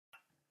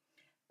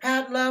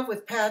Pat Love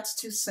with Pat's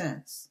 2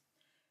 cents.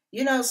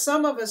 You know,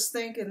 some of us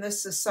think in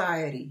this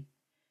society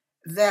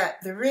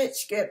that the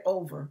rich get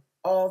over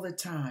all the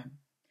time,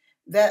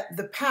 that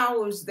the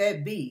powers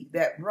that be,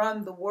 that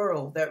run the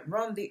world, that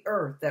run the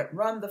earth, that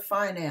run the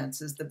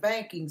finances, the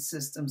banking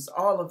systems,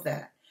 all of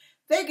that,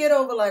 they get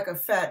over like a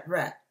fat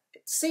rat,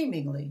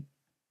 seemingly,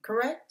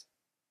 correct?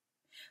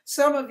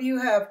 Some of you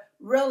have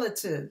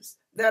relatives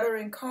that are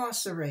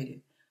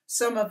incarcerated.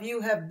 Some of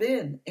you have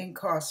been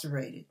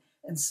incarcerated,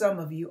 and some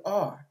of you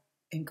are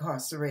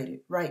incarcerated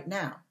right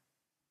now.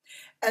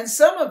 And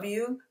some of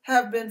you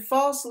have been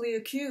falsely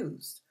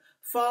accused,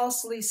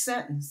 falsely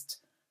sentenced,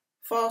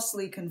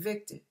 falsely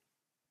convicted.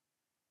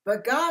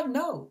 But God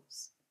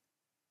knows.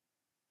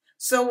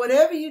 So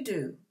whatever you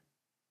do,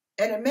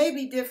 and it may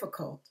be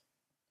difficult,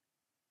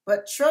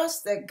 but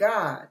trust that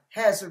God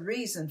has a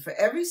reason for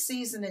every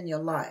season in your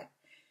life.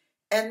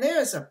 And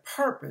there is a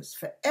purpose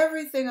for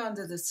everything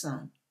under the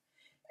sun.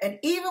 And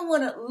even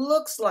when it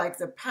looks like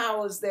the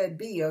powers that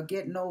be are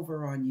getting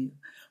over on you,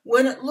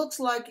 when it looks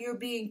like you're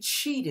being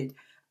cheated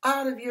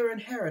out of your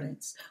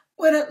inheritance,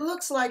 when it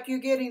looks like you're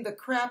getting the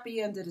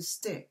crappy end of the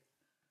stick,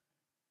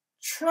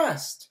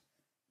 trust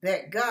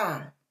that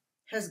God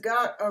has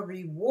got a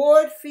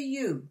reward for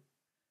you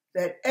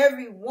that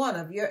every one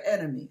of your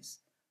enemies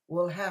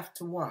will have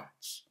to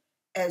watch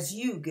as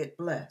you get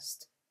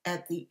blessed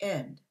at the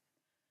end.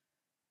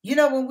 You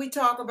know, when we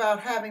talk about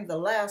having the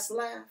last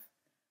laugh,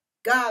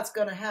 God's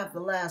going to have the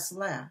last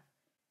laugh,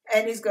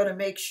 and he's going to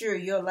make sure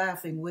you're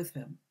laughing with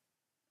him.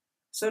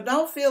 So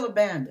don't feel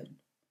abandoned.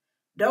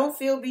 Don't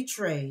feel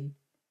betrayed,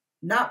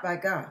 not by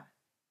God.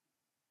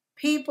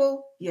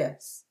 People,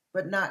 yes,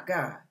 but not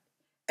God.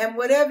 And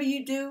whatever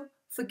you do,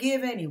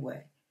 forgive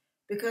anyway,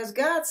 because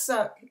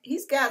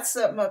he's got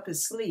something up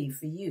his sleeve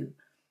for you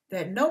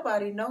that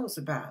nobody knows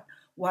about.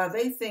 While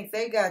they think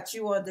they got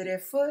you under their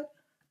foot,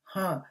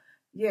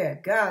 yeah,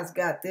 God's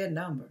got their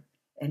number.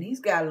 And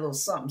he's got a little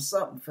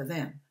something for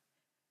them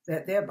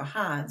that their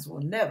behinds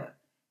will never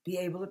be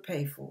able to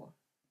pay for.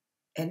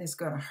 And it's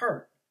going to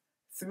hurt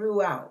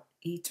throughout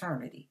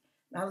eternity.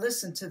 Now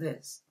listen to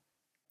this.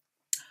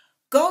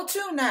 Go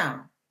to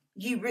now,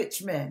 ye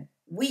rich men,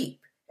 weep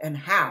and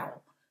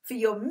howl for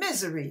your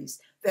miseries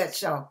that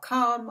shall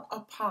come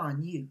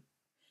upon you.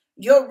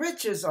 Your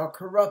riches are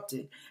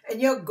corrupted,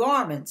 and your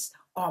garments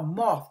are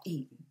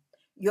moth-eaten.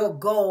 Your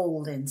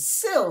gold and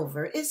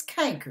silver is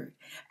cankered,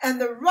 and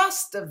the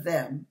rust of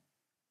them,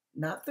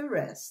 not the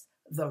rest,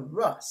 the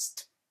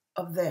rust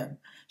of them,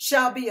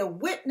 shall be a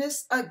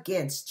witness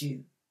against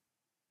you,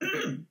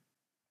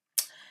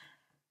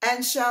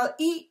 and shall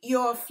eat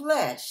your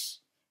flesh,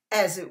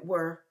 as it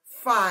were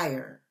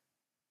fire.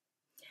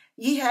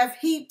 Ye have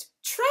heaped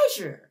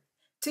treasure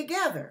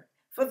together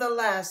for the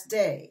last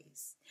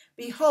days.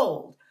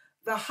 Behold,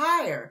 the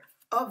hire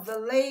of the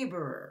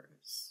laborers,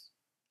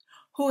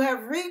 who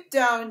have reaped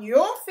down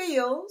your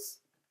fields,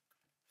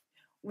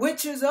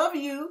 which is of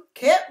you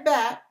kept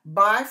back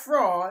by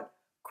fraud,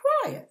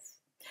 crieth.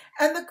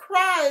 And the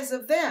cries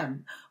of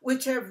them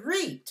which have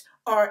reaped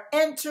are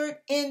entered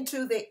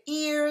into the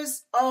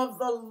ears of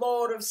the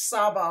Lord of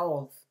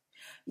Sabaoth.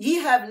 Ye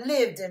have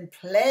lived in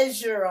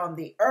pleasure on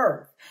the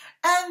earth,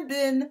 and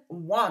been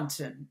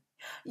wanton.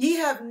 Ye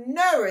have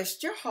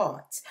nourished your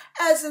hearts,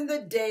 as in the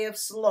day of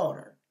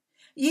slaughter.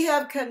 Ye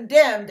have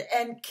condemned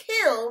and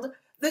killed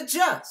the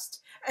just,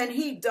 and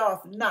he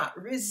doth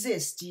not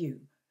resist you.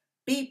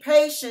 Be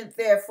patient,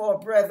 therefore,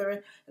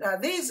 brethren. Now,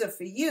 these are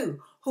for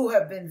you who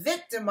have been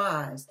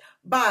victimized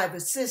by the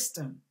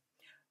system.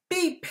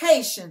 Be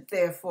patient,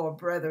 therefore,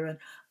 brethren,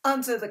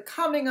 unto the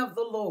coming of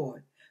the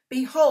Lord.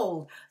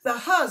 Behold, the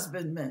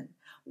husbandman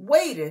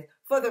waiteth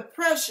for the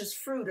precious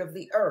fruit of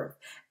the earth,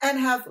 and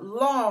hath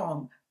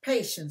long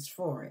patience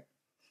for it,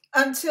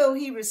 until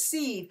he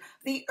receive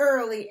the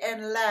early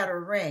and latter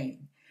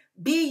rain.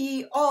 Be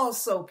ye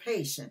also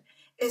patient.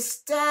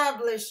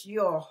 Establish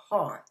your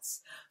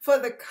hearts, for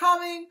the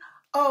coming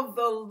of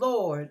the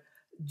Lord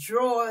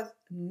draweth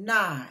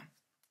nigh.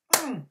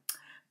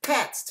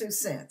 Pat's 2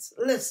 cents.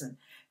 Listen,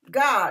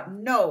 God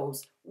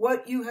knows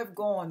what you have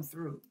gone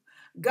through.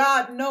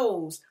 God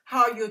knows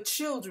how your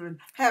children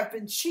have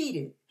been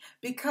cheated,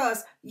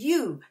 because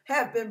you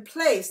have been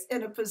placed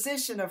in a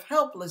position of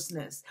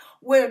helplessness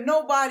where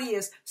nobody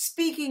is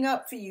speaking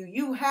up for you.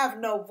 You have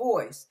no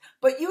voice,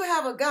 but you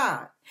have a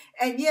God.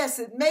 And yes,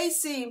 it may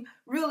seem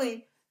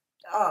really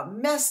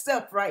messed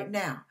up right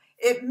now.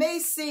 It may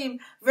seem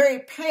very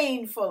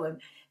painful,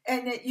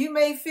 and that you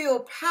may feel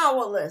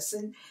powerless,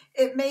 and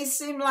it may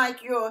seem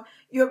like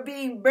you're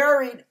being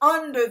buried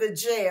under the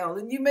jail,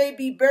 and you may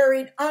be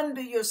buried under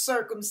your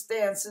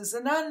circumstances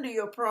and under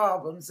your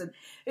problems, and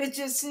it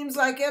just seems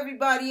like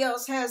everybody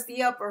else has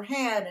the upper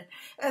hand,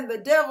 and the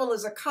devil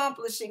is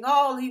accomplishing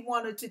all he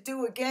wanted to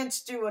do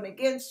against you and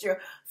against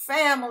your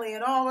family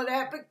and all of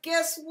that. But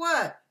guess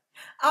what?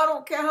 I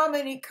don't care how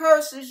many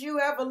curses you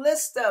have a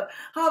list of,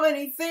 how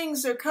many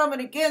things are coming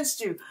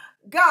against you.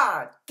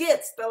 God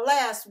gets the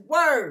last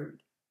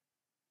word.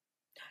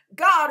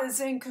 God is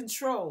in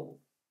control.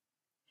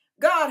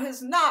 God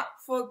has not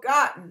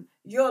forgotten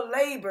your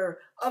labor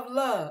of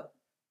love.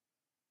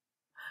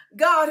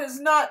 God has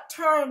not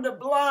turned a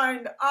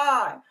blind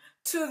eye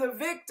to the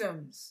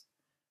victims,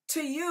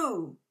 to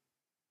you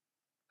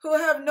who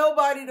have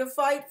nobody to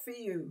fight for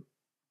you.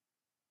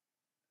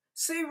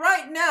 See,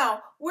 right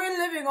now, we're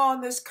living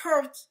on this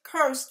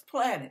cursed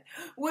planet.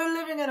 We're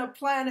living in a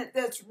planet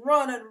that's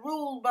run and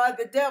ruled by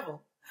the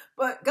devil.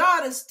 But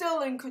God is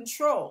still in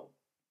control.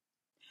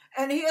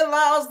 And he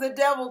allows the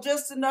devil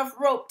just enough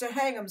rope to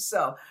hang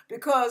himself.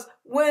 Because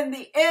when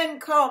the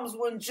end comes,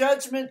 when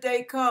judgment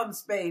day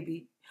comes,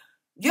 baby,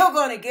 you're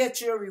going to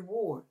get your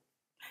reward.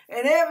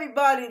 And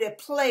everybody that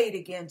played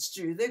against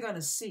you, they're going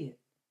to see it.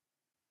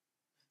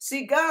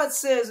 See, God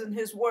says in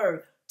his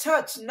word,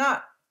 touch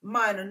not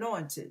mine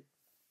anointed,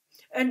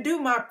 and do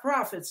my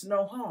prophets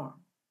no harm.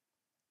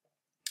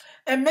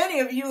 And many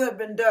of you have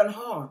been done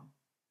harm.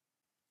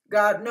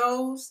 God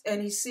knows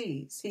and he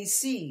sees. He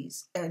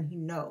sees and he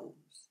knows.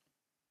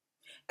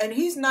 And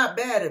he's not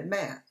bad at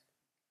math.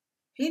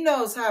 He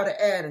knows how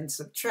to add and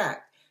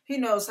subtract. He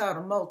knows how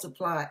to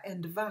multiply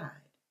and divide.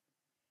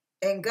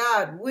 And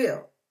God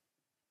will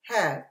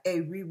have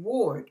a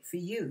reward for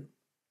you.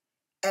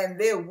 And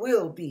there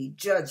will be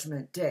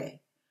judgment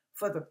day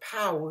for the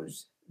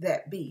powers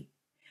that be.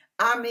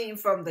 I mean,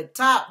 from the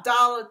top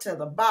dollar to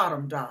the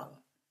bottom dollar.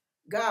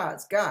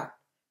 God's got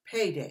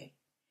payday.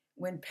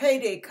 When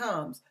payday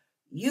comes,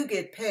 you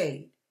get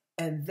paid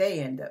and they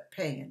end up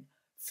paying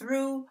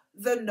through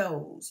the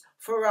nose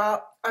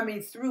throughout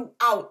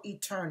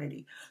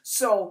eternity.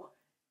 So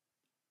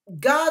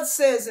God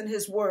says in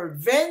his word,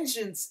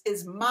 vengeance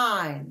is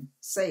mine,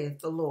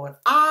 saith the Lord.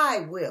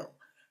 I will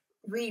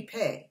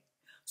repay.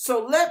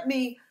 So let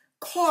me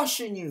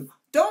caution you.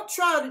 Don't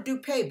try to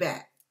do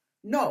payback.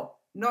 No.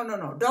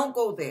 Don't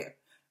go there.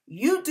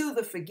 You do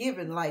the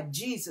forgiving like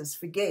Jesus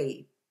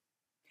forgave.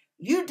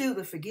 You do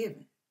the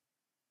forgiving.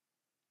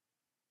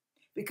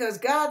 Because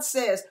God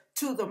says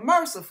to the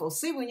merciful,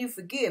 see, when you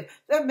forgive,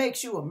 that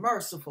makes you a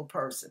merciful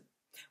person.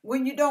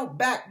 When you don't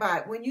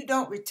backbite, when you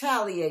don't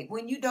retaliate,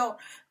 when you don't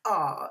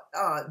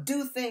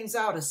do things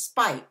out of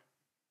spite.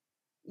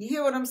 You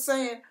hear what I'm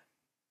saying?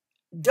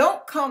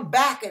 Don't come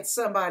back at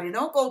somebody.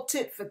 Don't go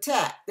tit for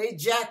tat. They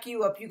jack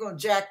you up. You're going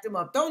to jack them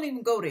up. Don't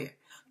even go there.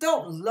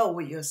 Don't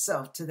lower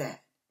yourself to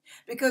that.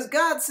 Because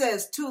God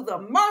says, to the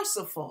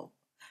merciful,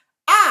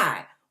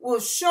 I will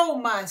show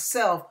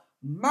myself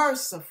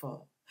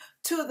merciful.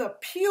 To the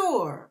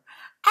pure,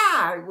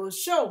 I will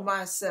show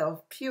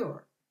myself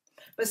pure.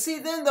 But see,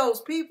 then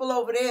those people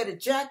over there that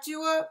jacked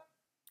you up,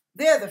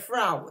 they're the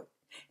froward.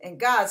 And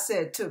God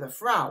said, to the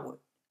froward,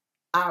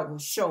 I will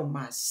show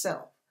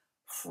myself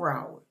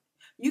froward.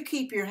 You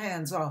keep your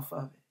hands off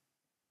of it.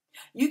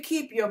 You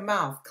keep your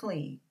mouth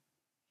clean.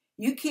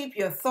 You keep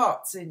your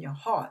thoughts in your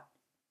heart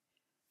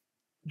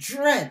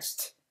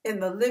drenched in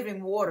the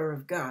living water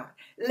of God.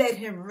 Let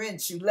him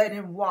rinse you. Let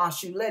him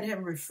wash you. Let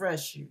him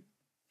refresh you.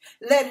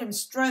 Let him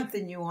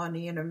strengthen you on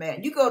the inner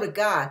man. You go to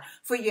God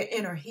for your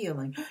inner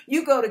healing.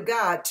 You go to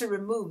God to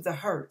remove the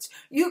hurts.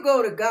 You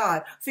go to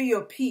God for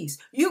your peace.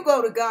 You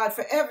go to God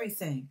for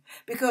everything.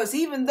 Because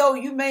even though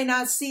you may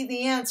not see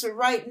the answer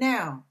right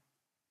now,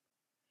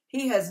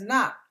 he has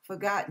not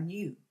forgotten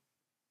you.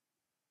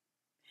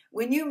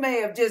 When you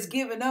may have just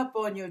given up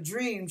on your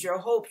dreams, your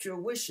hopes, your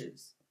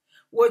wishes,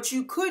 what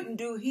you couldn't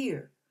do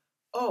here,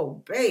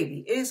 oh,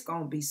 baby, it's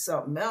going to be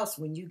something else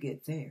when you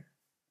get there.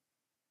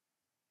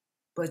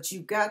 But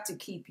you've got to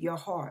keep your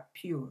heart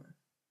pure.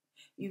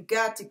 You've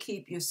got to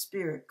keep your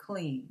spirit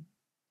clean.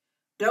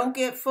 Don't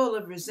get full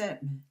of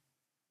resentment.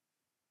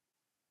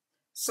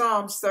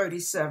 Psalms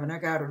 37, I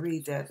got to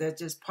read that. That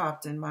just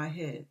popped in my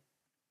head.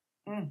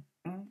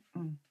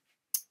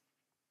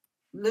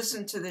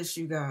 Listen to this,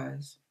 you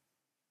guys.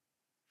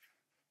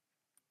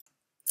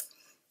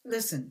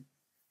 Listen,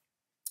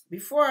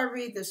 before I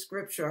read the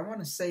scripture, I want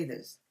to say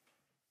this.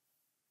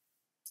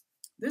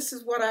 This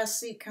is what I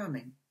see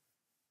coming.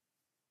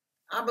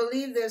 I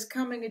believe there's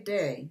coming a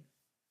day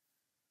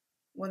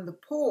when the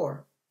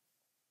poor,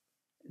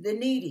 the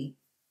needy,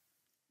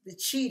 the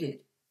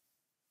cheated,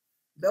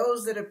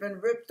 those that have been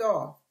ripped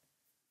off,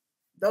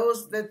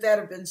 those that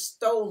have been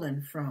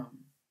stolen from,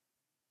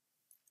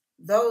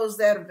 those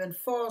that have been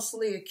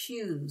falsely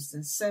accused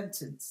and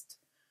sentenced,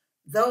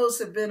 those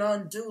have been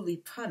unduly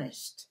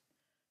punished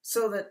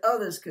so that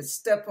others could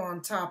step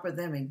on top of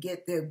them and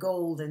get their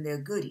gold and their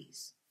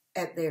goodies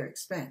at their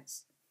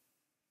expense.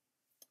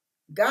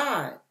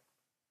 God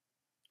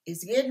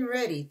is getting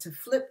ready to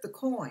flip the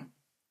coin.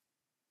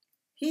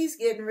 He's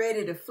getting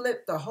ready to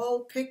flip the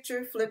whole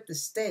picture, flip the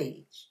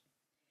stage.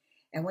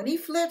 And when he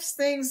flips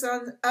things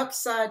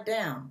upside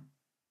down,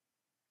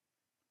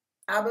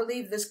 I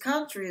believe this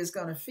country is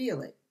going to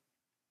feel it.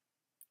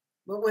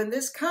 But when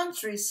this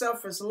country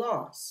suffers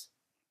loss,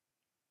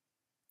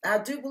 I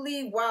do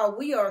believe while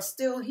we are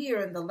still here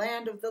in the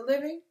land of the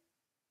living,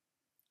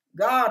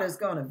 God is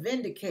going to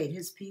vindicate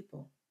his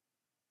people.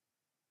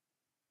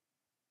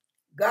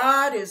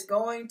 God is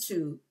going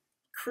to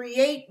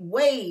Create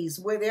ways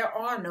where there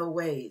are no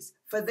ways,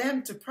 for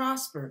them to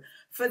prosper.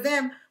 For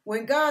them,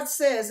 when God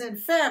says in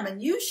famine,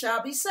 you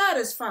shall be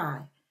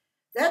satisfied,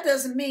 that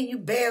doesn't mean you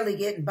barely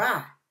getting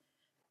by.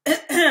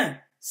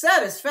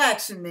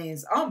 Satisfaction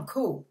means I'm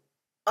cool,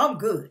 I'm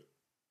good.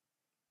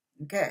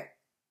 Okay.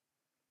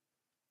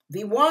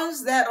 The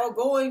ones that are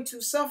going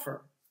to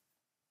suffer,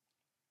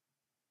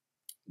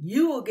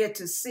 you will get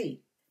to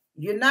see.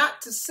 You're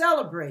not to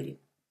celebrate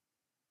it.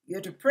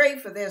 You're to pray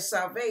for their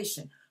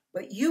salvation,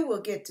 but you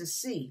will get to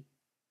see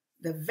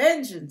the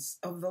vengeance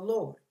of the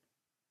Lord.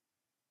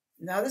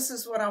 Now, this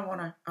is what I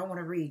want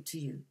to read to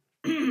you.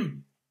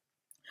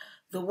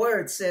 The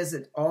word says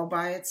it all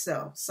by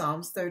itself.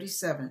 Psalms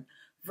 37,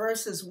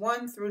 verses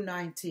 1 through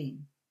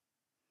 19.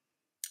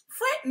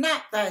 Fret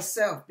not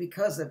thyself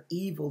because of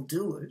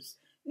evildoers,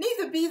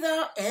 neither be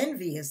thou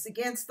envious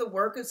against the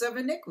workers of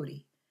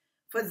iniquity,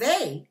 for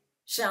they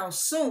shall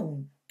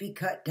soon be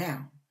cut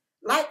down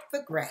like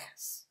the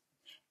grass,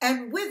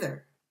 and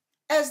wither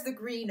as the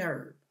green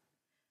herb.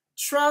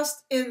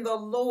 Trust in the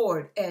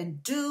Lord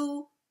and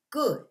do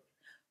good,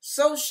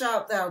 so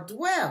shalt thou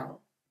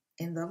dwell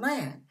in the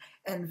land,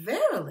 and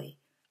verily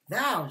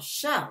thou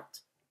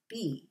shalt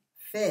be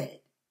fed.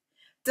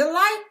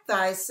 Delight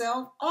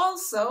thyself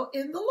also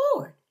in the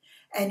Lord,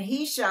 and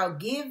he shall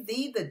give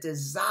thee the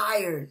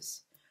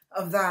desires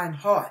of thine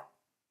heart.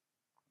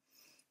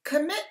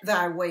 Commit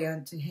thy way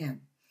unto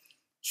him.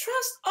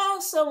 Trust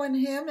also in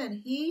him,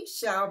 and he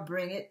shall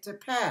bring it to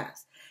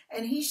pass.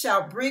 And he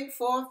shall bring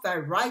forth thy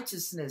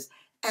righteousness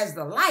as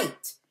the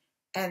light,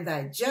 and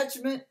thy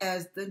judgment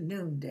as the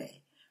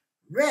noonday.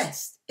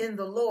 Rest in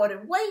the Lord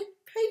and wait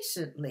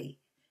patiently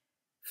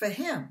for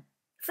him.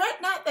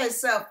 Fret not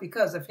thyself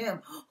because of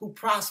him who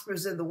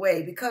prospers in the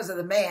way, because of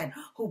the man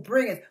who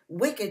bringeth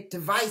wicked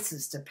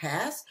devices to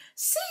pass.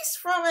 Cease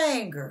from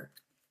anger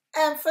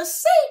and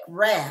forsake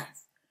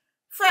wrath.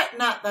 Fret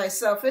not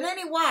thyself in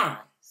any wise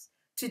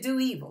to do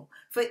evil,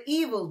 for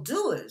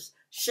evildoers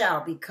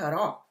shall be cut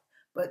off.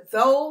 But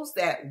those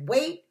that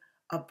wait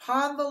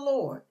upon the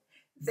Lord,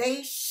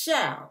 they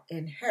shall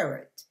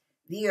inherit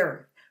the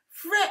earth.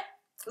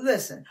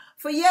 Listen,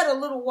 for yet a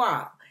little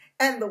while,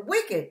 and the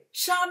wicked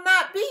shall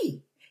not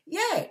be.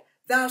 Yea,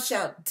 thou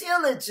shalt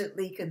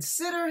diligently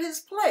consider his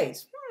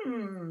place,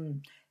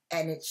 and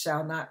it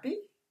shall not be.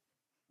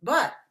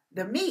 But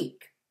the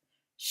meek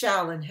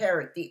shall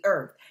inherit the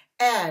earth,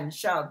 and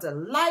shall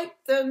delight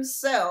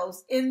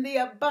themselves in the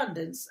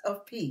abundance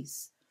of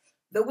peace.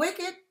 The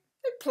wicked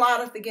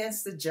plotteth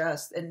against the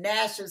just, and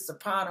gnasheth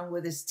upon him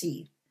with his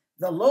teeth.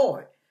 The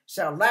Lord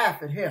shall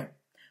laugh at him,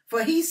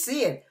 for he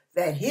seeth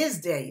that his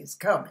day is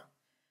coming.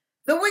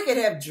 The wicked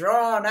have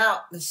drawn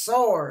out the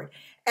sword,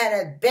 and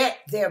have bent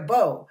their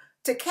bow,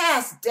 to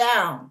cast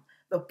down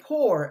the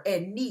poor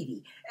and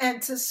needy,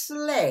 and to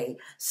slay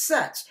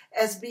such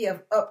as be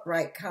of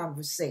upright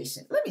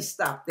conversation. Let me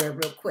stop there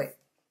real quick.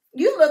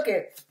 You look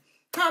at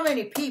how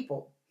many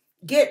people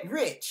get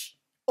rich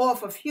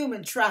off of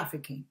human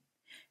trafficking.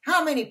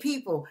 How many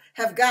people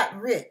have gotten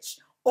rich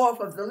off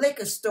of the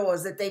liquor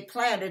stores that they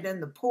planted in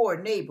the poor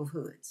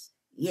neighborhoods?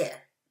 Yeah,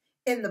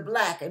 in the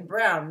black and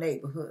brown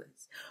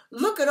neighborhoods.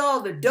 Look at all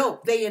the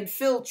dope they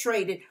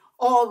infiltrated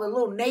all the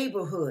little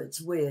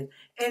neighborhoods with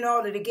in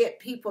order to get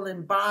people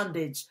in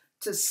bondage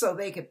so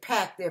they could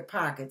pack their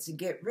pockets and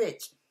get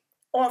rich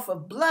off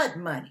of blood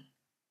money.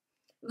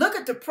 Look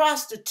at the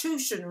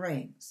prostitution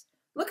rings.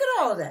 Look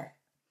at all that.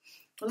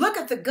 Look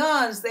at the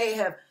guns they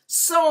have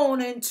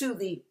sold into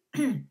the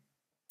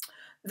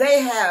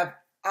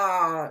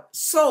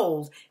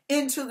sold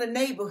into the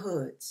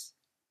neighborhoods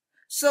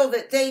so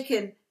that they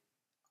can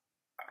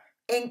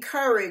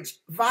encourage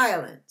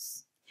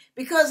violence.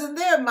 Because in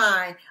their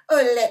mind,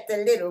 let the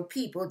little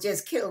people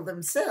just kill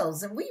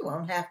themselves and we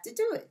won't have to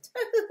do it.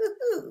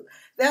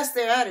 That's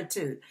their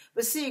attitude.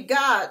 But see,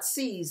 God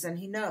sees and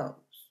he knows.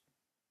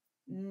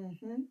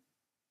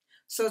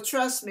 So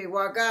trust me,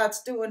 while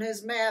God's doing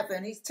his math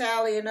and he's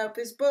tallying up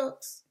his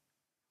books,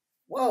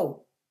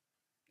 whoa,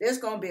 there's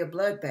going to be a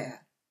bloodbath.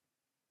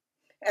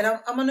 And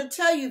I'm going to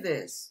tell you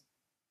this.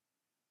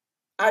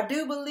 I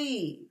do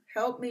believe,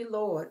 help me,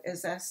 Lord,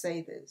 as I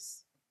say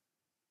this.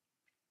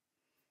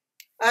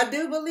 I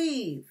do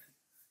believe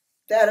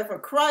that if a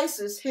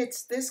crisis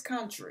hits this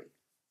country,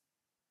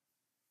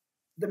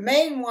 the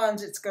main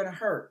ones it's going to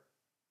hurt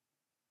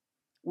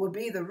will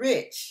be the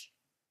rich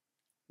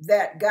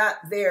that got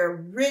their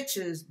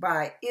riches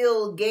by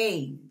ill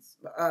gains.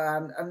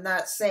 I'm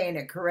not saying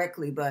it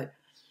correctly, but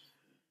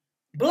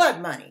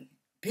blood money.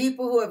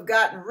 People who have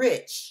gotten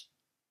rich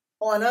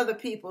on other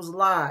people's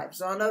lives,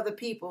 on other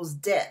people's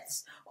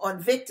deaths,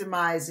 on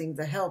victimizing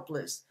the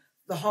helpless,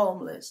 the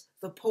homeless,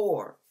 the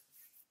poor,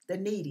 the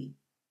needy,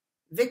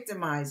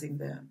 victimizing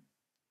them,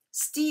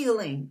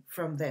 stealing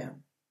from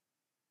them.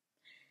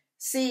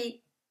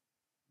 See,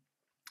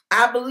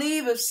 I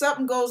believe if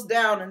something goes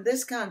down in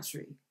this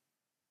country,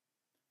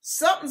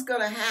 something's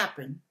going to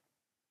happen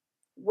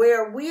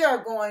where we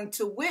are going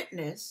to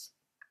witness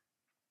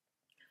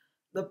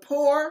the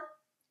poor,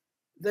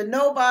 the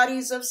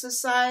nobodies of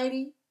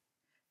society,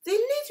 the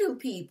little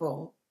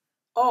people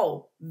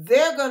oh,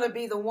 they're going to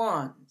be the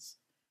ones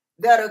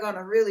that are going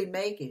to really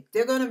make it.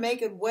 They're going to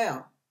make it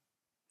well,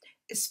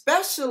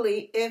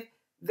 especially if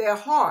their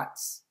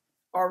hearts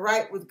are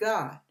right with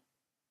God.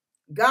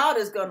 God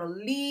is going to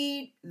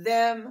lead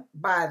them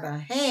by the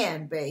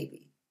hand,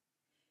 baby.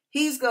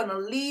 He's going to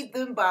lead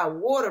them by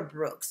water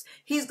brooks.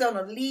 He's going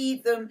to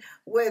lead them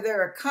where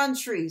there are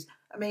countries.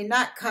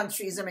 Not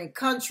countries,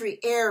 country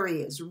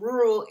areas,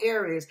 rural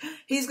areas.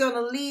 He's going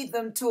to lead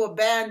them to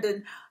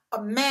abandoned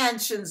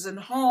mansions and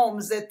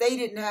homes that they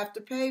didn't have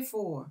to pay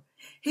for.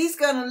 He's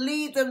going to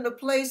lead them to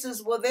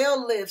places where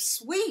they'll live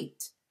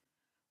sweet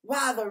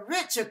while the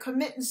rich are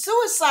committing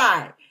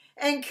suicide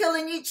and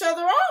killing each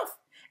other off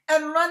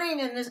and running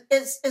and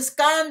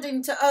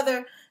absconding to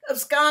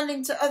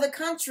other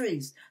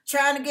countries,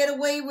 trying to get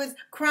away with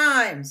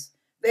crimes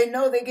they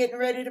know they're getting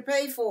ready to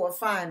pay for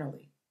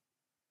finally.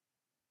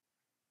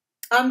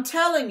 I'm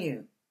telling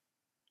you,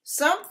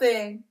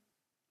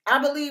 I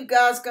believe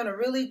God's going to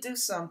really do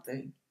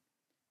something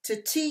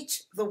to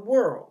teach the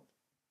world.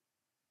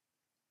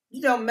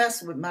 You don't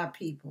mess with my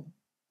people.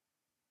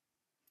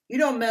 You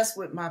don't mess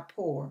with my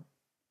poor,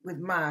 with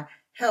my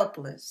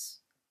helpless.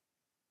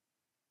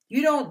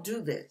 You don't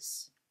do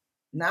this.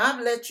 Now,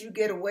 I've let you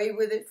get away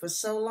with it for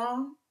so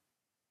long,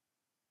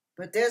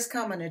 but there's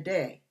coming a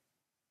day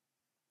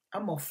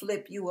I'm going to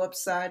flip you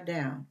upside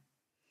down.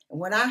 And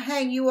when I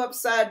hang you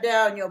upside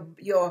down,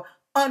 your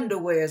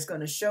underwear is going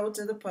to show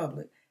to the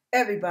public.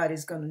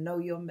 Everybody's going to know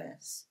your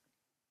mess.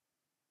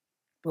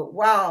 But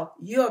while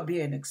you're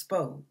being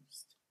exposed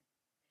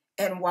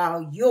and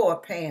while you're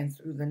paying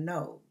through the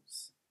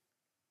nose,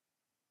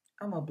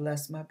 I'm going to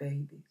bless my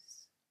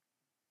babies.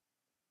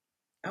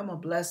 I'm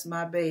going to bless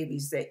my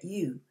babies that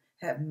you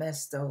have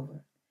messed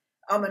over.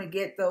 I'm going to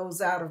get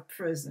those out of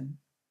prison.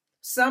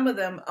 Some of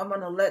them, I'm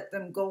going to let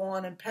them go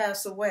on and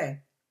pass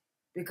away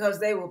because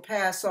they will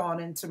pass on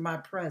into my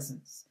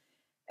presence.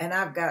 And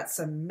I've got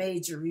some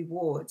major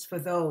rewards for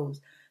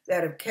those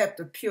that have kept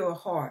a pure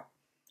heart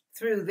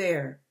through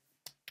their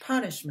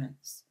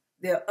punishments,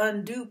 their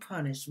undue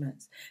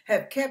punishments,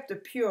 have kept a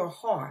pure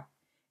heart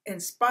in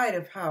spite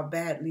of how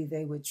badly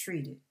they were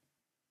treated.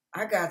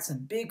 I got some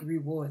big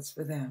rewards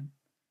for them.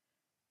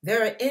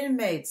 There are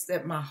inmates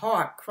that my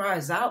heart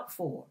cries out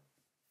for.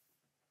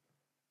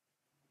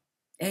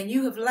 And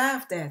you have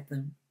laughed at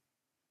them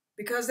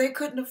because they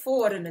couldn't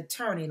afford an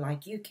attorney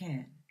like you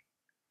can.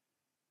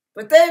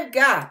 But they've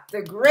got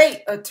the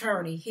great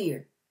attorney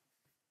here.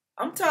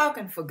 I'm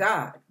talking for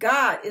God.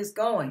 God is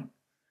going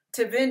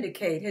to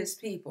vindicate his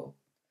people.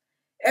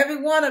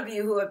 Every one of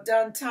you who have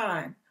done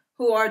time,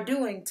 who are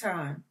doing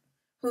time,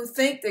 who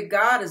think that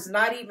God is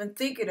not even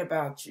thinking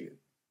about you,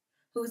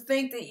 who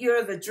think that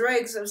you're the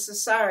dregs of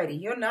society.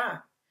 You're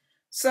not.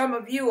 Some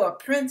of you are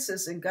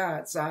princes in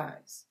God's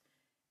eyes.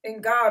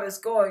 And God is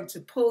going to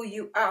pull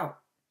you out.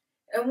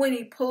 And when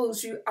he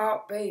pulls you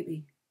out,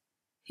 baby,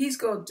 he's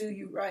going to do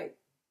you right.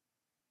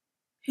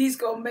 He's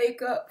going to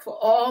make up for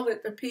all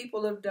that the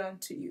people have done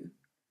to you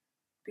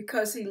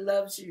because he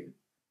loves you.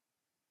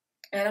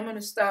 And I'm going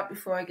to stop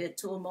before I get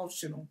too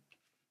emotional.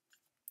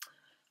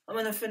 I'm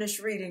going to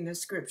finish reading the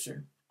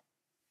scripture.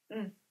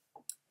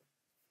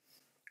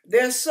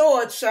 Their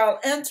sword shall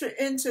enter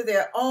into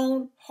their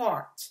own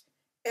heart,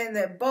 and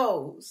their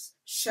bows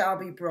shall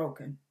be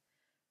broken.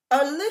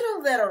 A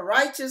little that a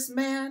righteous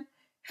man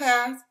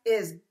hath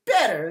is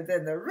better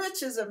than the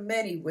riches of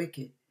many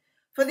wicked.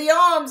 For the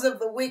arms of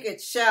the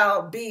wicked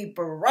shall be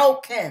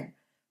broken,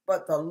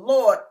 but the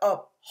Lord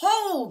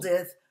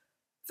upholdeth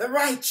the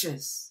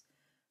righteous.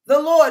 The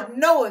Lord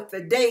knoweth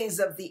the days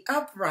of the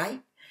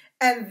upright,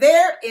 and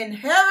their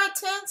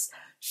inheritance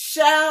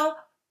shall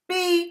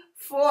be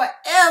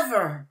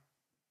forever.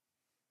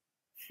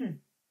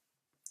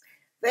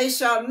 They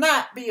shall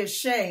not be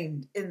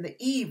ashamed in the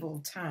evil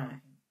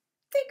time.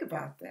 Think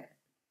about that.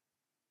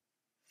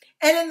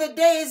 And in the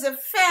days of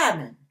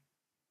famine,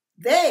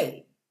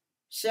 they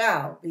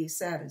shall be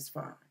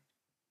satisfied.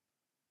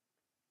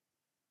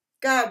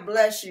 God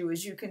bless you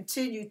as you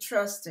continue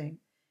trusting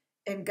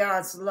in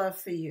God's love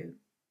for you.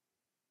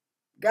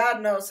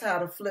 God knows how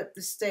to flip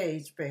the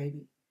stage,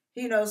 baby.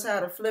 He knows how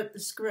to flip the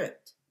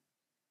script.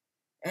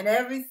 And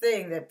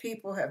everything that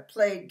people have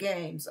played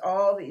games,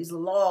 all these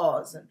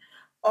laws and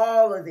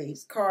all of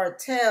these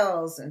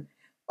cartels and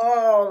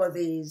all of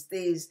these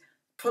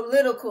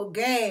political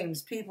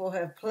games people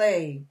have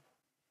played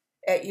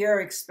at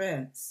your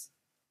expense.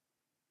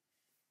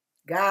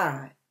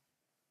 God,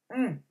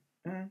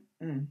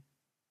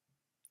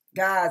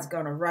 God's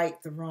going to right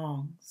the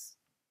wrongs.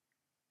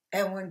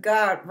 And when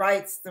God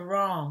rights the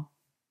wrong,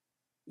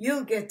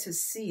 you'll get to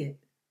see it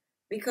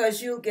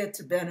because you'll get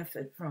to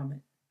benefit from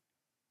it.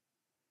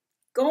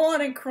 Go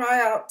on and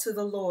cry out to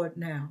the Lord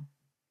now.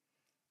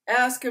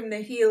 Ask him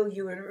to heal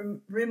you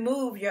and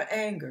remove your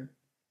anger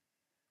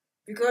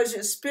because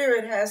your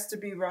spirit has to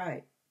be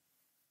right.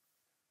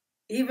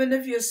 Even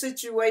if your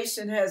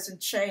situation hasn't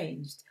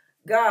changed,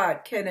 God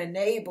can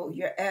enable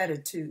your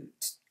attitude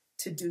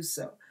to do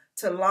so,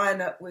 to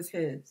line up with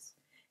his.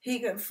 He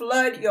can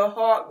flood your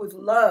heart with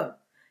love,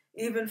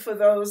 even for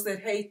those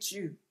that hate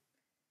you.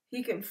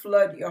 He can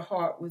flood your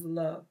heart with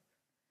love.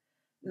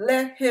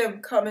 Let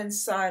him come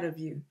inside of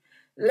you.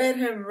 Let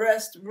him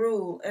rest,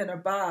 rule, and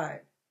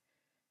abide.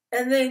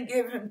 And then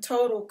give him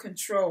total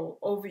control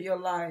over your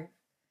life.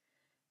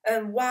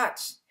 And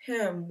watch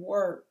him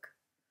work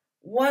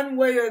one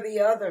way or the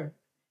other,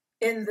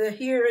 in the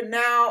here and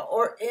now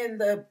or in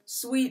the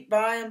sweet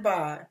by and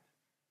by.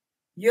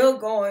 You're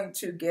going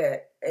to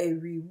get a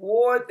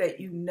reward that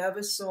you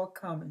never saw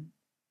coming.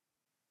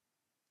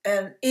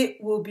 And it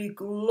will be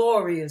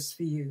glorious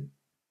for you.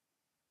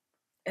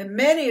 And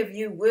many of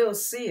you will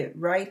see it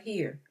right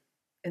here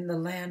in the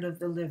land of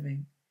the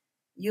living.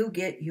 You'll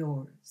get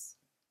yours.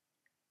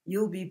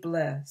 You'll be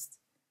blessed.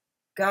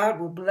 God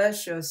will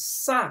bless your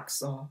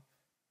socks off.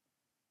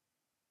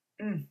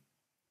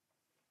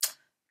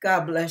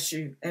 God bless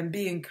you, and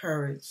be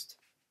encouraged.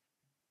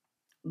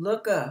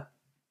 Look up,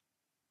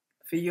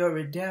 for your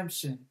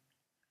redemption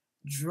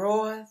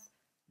draweth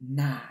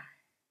nigh.